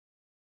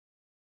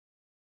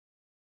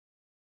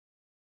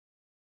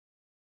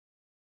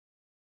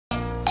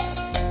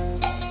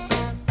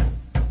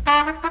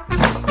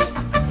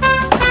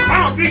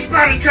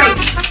Beachbody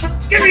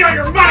Coach! Give me all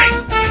your money!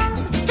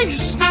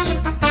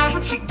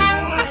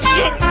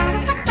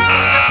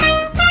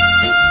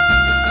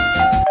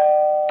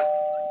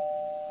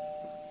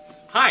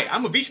 Hi,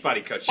 I'm a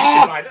Beachbody Coach. You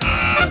should buy that.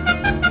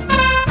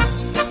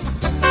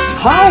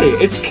 Hi,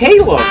 it's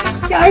Caleb.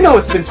 Yeah, I know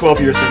it's been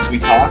 12 years since we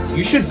talked.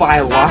 You should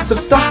buy lots of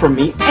stuff from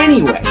me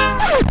anyway.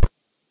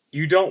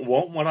 You don't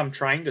want what I'm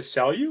trying to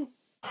sell you?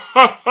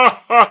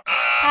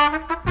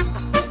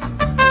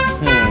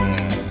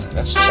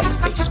 Let's check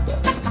Facebook.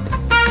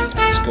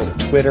 Let's go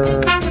to Twitter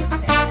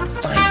and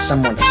find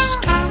someone to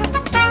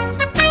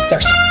scam.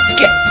 There's someone.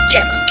 Get.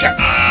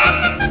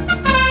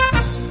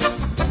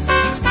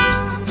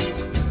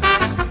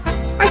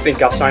 I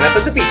think I'll sign up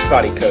as a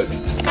Beachbody Coach.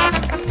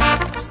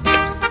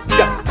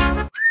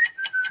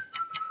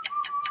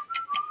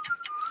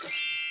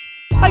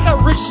 I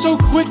got rich so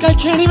quick I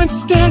can't even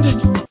stand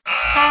it!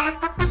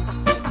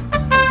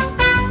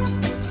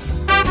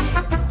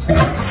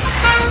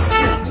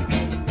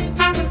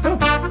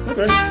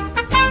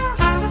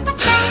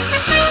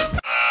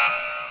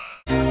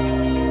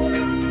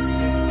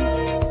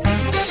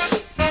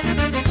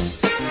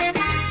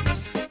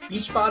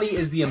 Beachbody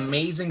is the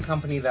amazing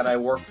company that I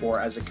work for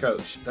as a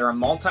coach. They're a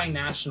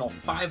multinational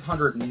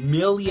 $500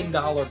 million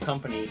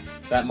company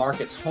that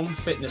markets home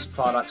fitness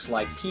products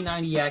like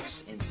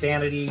P90X,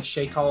 Insanity,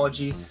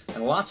 Shakeology,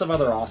 and lots of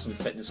other awesome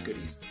fitness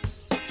goodies.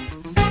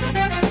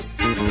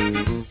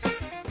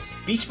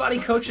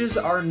 Beachbody coaches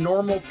are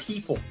normal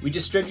people. We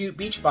distribute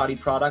Beachbody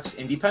products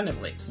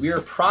independently. We are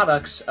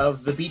products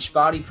of the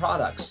Beachbody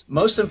products.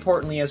 Most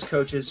importantly, as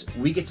coaches,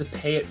 we get to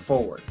pay it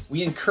forward.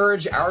 We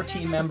encourage our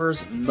team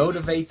members,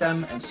 motivate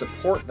them, and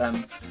support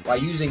them by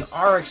using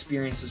our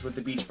experiences with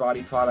the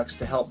Beachbody products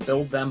to help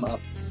build them up.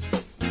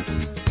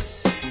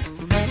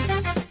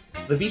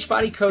 The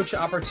Beachbody Coach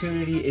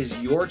opportunity is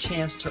your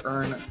chance to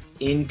earn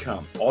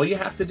income. All you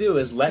have to do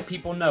is let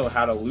people know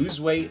how to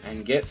lose weight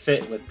and get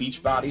fit with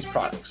Beachbody's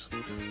products.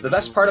 The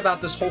best part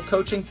about this whole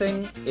coaching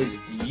thing is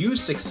you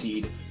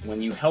succeed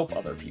when you help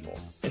other people.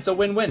 It's a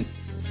win-win.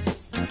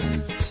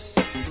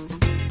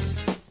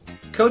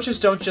 Coaches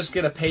don't just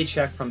get a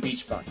paycheck from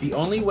Beachbody. The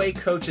only way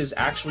coaches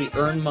actually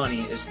earn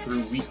money is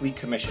through weekly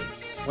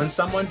commissions. When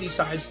someone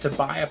decides to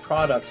buy a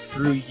product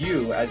through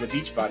you as a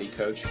Beachbody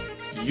coach,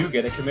 you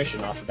get a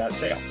commission off of that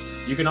sale.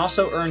 You can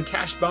also earn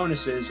cash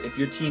bonuses if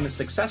your team is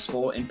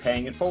successful in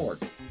paying it forward.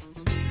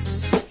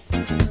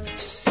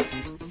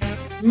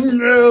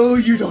 No,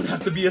 you don't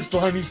have to be a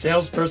slimy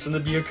salesperson to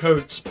be a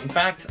coach. In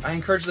fact, I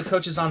encourage the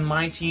coaches on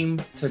my team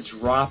to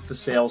drop the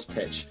sales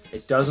pitch.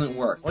 It doesn't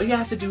work. All you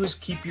have to do is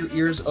keep your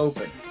ears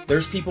open.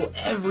 There's people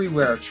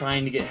everywhere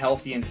trying to get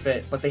healthy and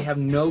fit, but they have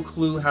no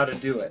clue how to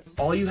do it.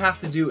 All you have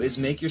to do is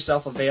make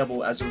yourself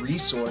available as a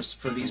resource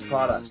for these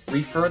products.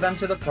 Refer them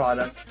to the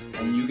product,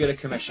 and you get a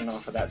commission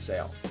off of that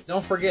sale.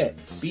 Don't forget,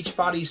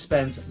 Beachbody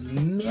spends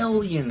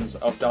millions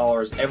of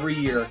dollars every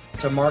year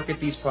to market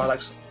these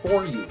products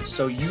for you,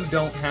 so you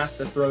don't have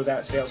to throw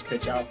that sales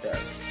pitch out there.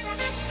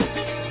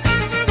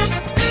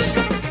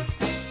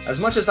 As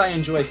much as I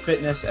enjoy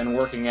fitness and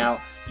working out,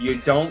 you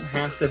don't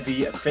have to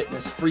be a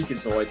fitness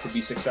freakazoid to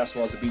be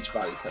successful as a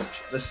Beachbody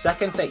coach. The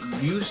second that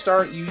you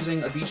start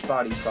using a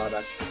Beachbody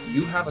product,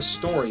 you have a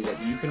story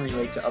that you can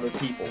relate to other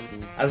people.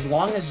 As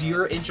long as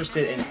you're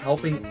interested in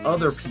helping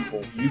other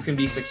people, you can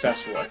be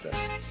successful at this.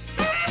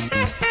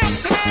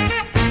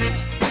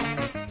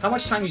 How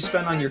much time you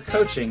spend on your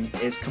coaching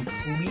is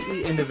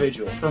completely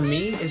individual. For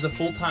me, it's a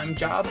full-time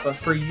job, but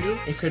for you,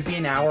 it could be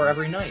an hour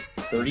every night,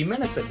 30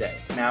 minutes a day,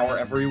 an hour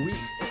every week.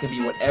 It can be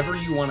whatever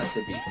you want it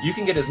to be. You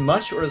can get as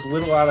much or as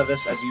little out of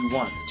this as you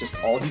want. It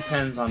just all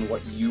depends on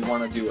what you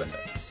want to do with it.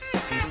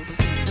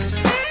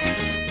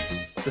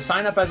 To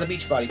sign up as a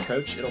Beachbody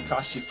coach, it'll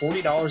cost you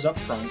 $40 up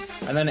front,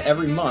 and then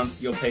every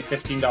month you'll pay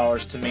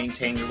 $15 to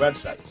maintain your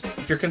websites.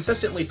 If you're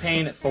consistently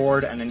paying it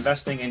forward and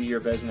investing into your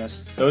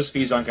business, those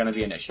fees aren't going to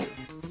be an issue.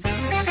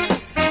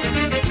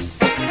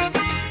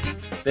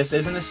 This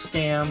isn't a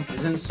scam,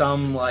 isn't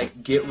some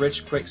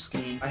get-rich-quick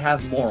scheme. I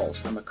have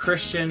morals. I'm a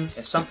Christian.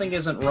 If something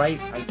isn't right,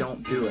 I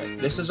don't do it.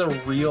 This is a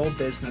real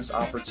business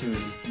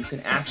opportunity. You can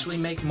actually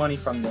make money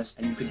from this,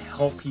 and you can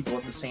help people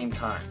at the same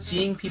time.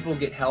 Seeing people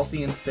get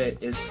healthy and fit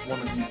is one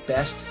of the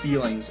best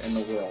feelings in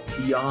the world,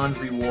 beyond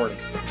rewarding.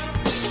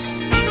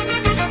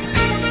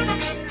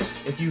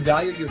 If you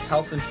value your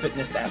health and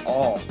fitness at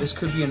all, this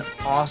could be an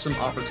awesome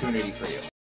opportunity for you.